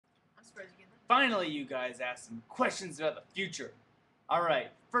Finally, you guys asked some questions about the future.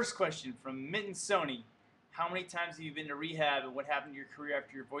 Alright, first question from Mitten Sony. How many times have you been to rehab and what happened to your career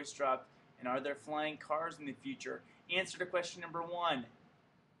after your voice dropped? And are there flying cars in the future? Answer to question number 1.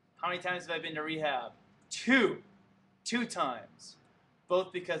 How many times have I been to rehab? 2. 2 times.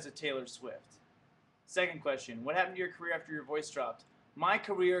 Both because of Taylor Swift. Second question. What happened to your career after your voice dropped? My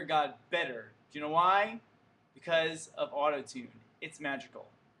career got better. Do you know why? Because of autotune. It's magical.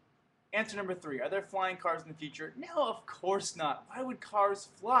 Answer number 3. Are there flying cars in the future? No, of course not. Why would cars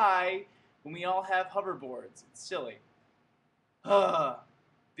fly when we all have hoverboards? It's silly.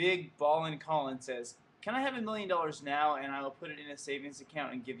 Big Ballin' Colin says, can I have $1 million now and I will put it in a savings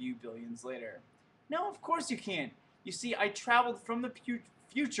account and give you billions later? No, of course you can't. You see, I traveled from the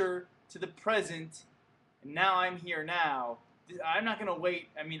future to the present, and now I'm here now. I'm not going to wait.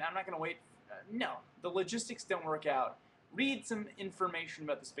 I'm not going to wait. No, the logistics don't work out. Read some information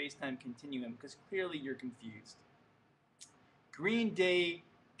about the space-time continuum, because clearly you're confused. Green Day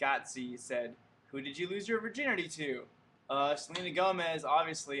Gotzi said, who did you lose your virginity to? Selena Gomez,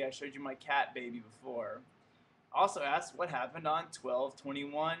 obviously. I showed you my cat baby before. Also asked what happened on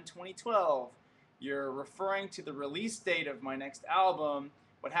 12/21/2012. You're referring to the release date of my next album.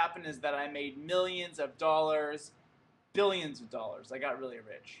 What happened is that I made millions of dollars, billions of dollars. I got really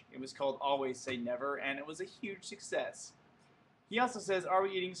rich. It was called Always Say Never, and it was a huge success. He also says, are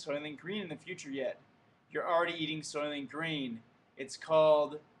we eating Soylent Green in the future yet? You're already eating Soylent Green. It's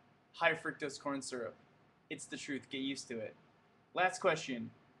called high fructose corn syrup. It's the truth. Get used to it. Last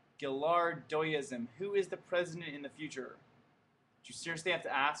question. Gillard Doyism. Who is the president in the future? Do you seriously have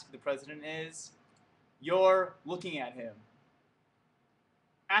to ask who the president is? You're looking at him.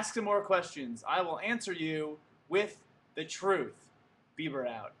 Ask some more questions. I will answer you with the truth. Bieber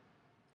out.